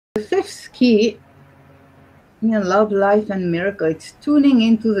The fifth key, love, life, and miracle, it's tuning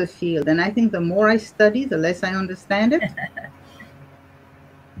into the field. And I think the more I study, the less I understand it.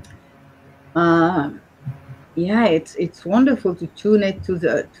 Yeah, it's wonderful to tune it to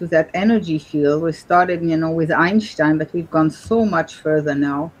that energy field. We started, with Einstein, but we've gone so much further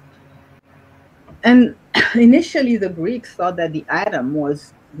now. And initially, the Greeks thought that the atom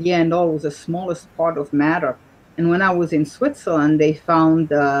was the end all, was the smallest part of matter. And when I was in Switzerland, they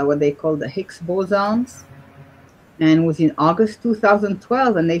found what they call the Higgs bosons, and it was in August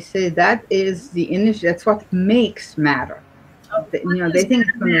 2012. And they say that is the initial. That's what makes matter. They think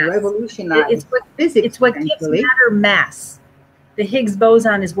it's going to revolutionize physics. It's what gives matter mass. The Higgs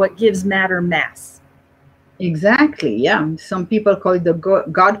boson is what gives matter mass. Exactly, yeah. Some people call it the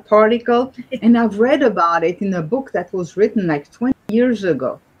God particle. And I've read about it in a book that was written like 20 years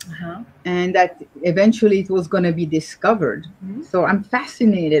ago. And that eventually it was going to be discovered. So I'm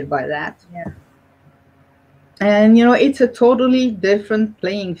fascinated by that. Yeah. And, it's a totally different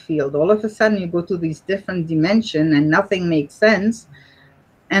playing field. All of a sudden you go to these different dimensions and nothing makes sense.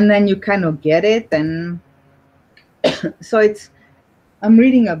 And then you kind of get it. And so I'm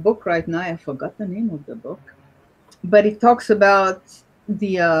reading a book right now. I forgot the name of the book. But it talks about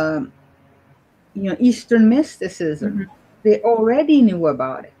the, Eastern mysticism. They already knew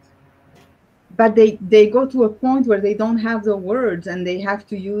about it. But they go to a point where they don't have the words, and they have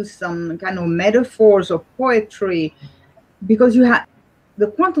to use some kind of metaphors or poetry, because the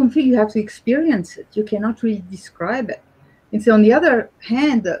quantum field, you have to experience it. You cannot really describe it. And so on the other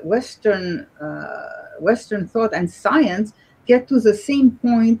hand, the Western thought and science get to the same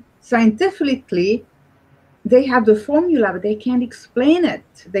point scientifically. They have the formula, but they can't explain it.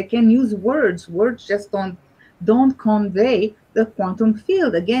 They can use words. Words just don't convey the quantum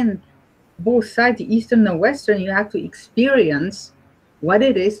field. Again, both sides, the Eastern and the Western, you have to experience what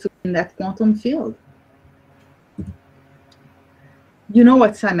it is to be in that quantum field. You know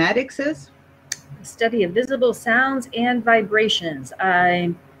what cymatics is? The study of visible sounds and vibrations.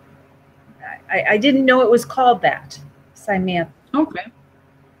 I didn't know it was called that. Cymatics. Okay.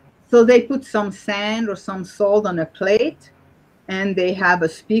 So they put some sand or some salt on a plate, and they have a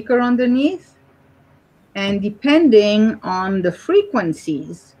speaker underneath. And depending on the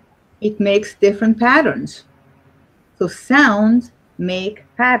frequencies, it makes different patterns. So sounds make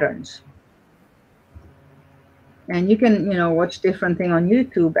patterns. And you can, watch different things on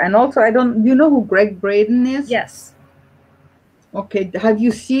YouTube. And also, you know who Greg Braden is? Yes. Okay. Have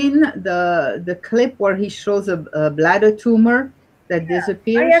you seen the clip where he shows a bladder tumor that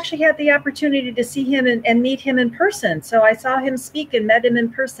disappears? I actually had the opportunity to see him and meet him in person. So I saw him speak and met him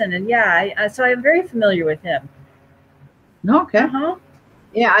in person. And so I'm very familiar with him. Okay.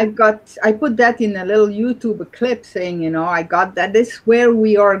 Yeah, I put that in a little YouTube clip saying, I got that. This is where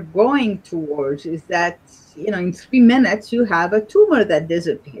we are going towards, is that, in 3 minutes you have a tumor that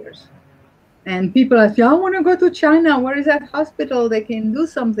disappears. And people are saying, I want to go to China. Where is that hospital? They can do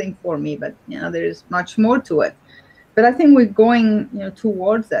something for me. But, there's much more to it. But I think we're going,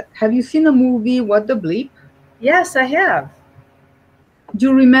 towards that. Have you seen a movie, What the Bleep? Yes, I have. Do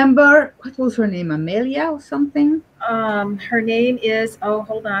you remember, what was her name, Amelia or something? Her name is,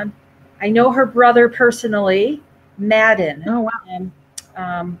 hold on. I know her brother personally, Madden. Oh,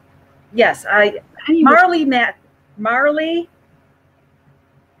 wow. Yes, Marley.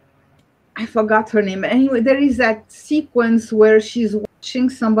 I forgot her name. Anyway, there is that sequence where she's watching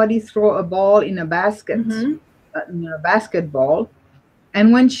somebody throw a ball in a basket, a basketball.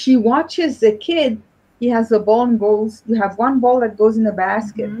 And when she watches the kid, he has a ball and you have one ball that goes in the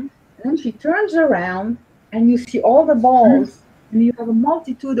basket. And then she turns around and you see all the balls and you have a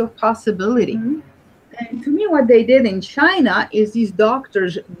multitude of possibility. And to me, what they did in China is these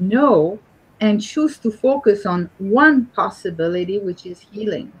doctors know and choose to focus on one possibility, which is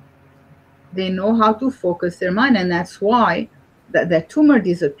healing. They know how to focus their mind, and that's why that tumor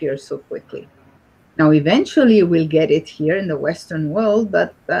disappears so quickly. Now, eventually we'll get it here in the Western world,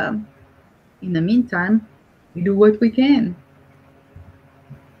 but in the meantime, we do what we can.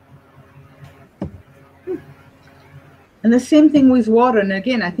 And the same thing with water. And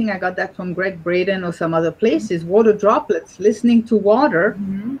again, I think I got that from Greg Braden or some other places. Water droplets, listening to water,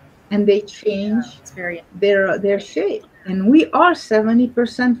 and they change their shape. And we are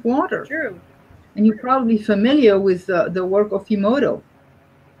 70% water. True. And you're probably familiar with the work of Emoto.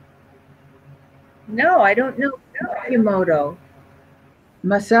 No, I don't know Emoto.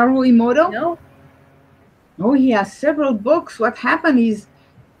 Masaru Emoto? No. Oh, he has several books. What happened is,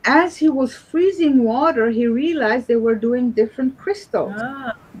 as he was freezing water, he realized they were doing different crystals.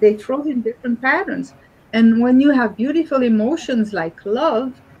 They throw in different patterns. And when you have beautiful emotions like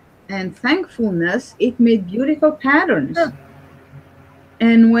love, and thankfulness, it made beautiful patterns. Huh.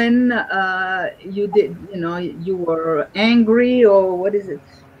 And when you did, you were angry, or what is it?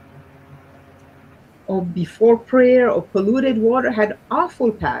 Or before prayer, or polluted water had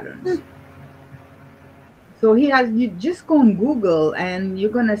awful patterns. So you just go on Google and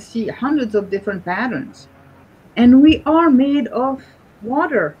you're going to see hundreds of different patterns. And we are made of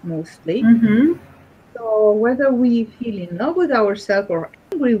water mostly. Mm-hmm. So whether we feel in love with ourselves or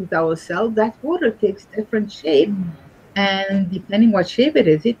angry with ourselves, that water takes different shape. And depending what shape it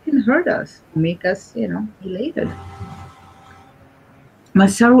is, it can hurt us, make us, elated.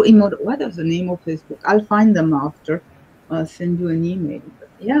 Masaru Emoto, what is the name of his book? I'll find them after. I'll send you an email. But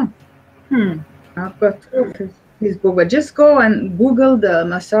yeah. I've got two of his book, but just go and Google the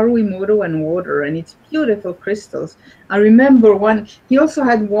Masaru Emoto and water, and it's beautiful crystals. I remember he also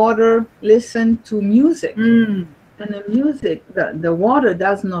had water listen to music. And the music, the water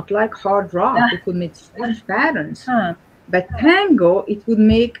does not like hard rock. It would make strange patterns. But tango, it would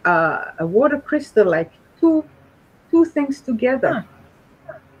make a water crystal like two things together.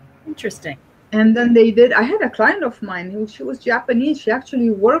 Interesting. And then I had a client of mine she was Japanese. She actually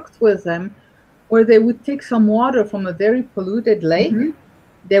worked with them, where they would take some water from a very polluted lake.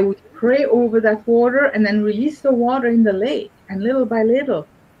 They would pray over that water and then release the water in the lake. And little by little,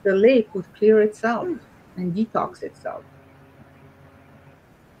 the lake would clear itself and detox itself.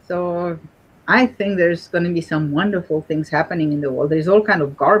 So I think there's going to be some wonderful things happening in the world. There's all kind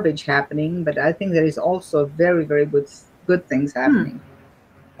of garbage happening, but I think there is also very, very good things happening.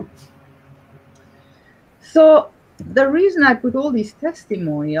 So the reason I put all these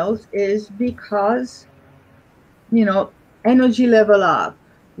testimonials is because, energy level up,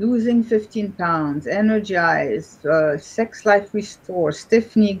 losing 15 pounds, energized, sex life restored,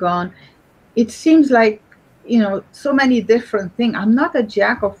 stiff knee gone. It seems like, so many different things. I'm not a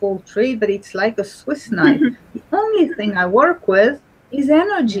jack of all trades, but it's like a Swiss knife. The only thing I work with is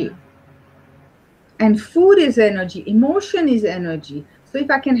energy. And food is energy. Emotion is energy. So if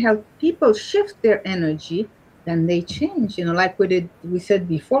I can help people shift their energy, then they change. Like we said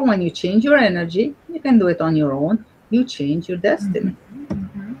before, when you change your energy, you can do it on your own. You change your destiny.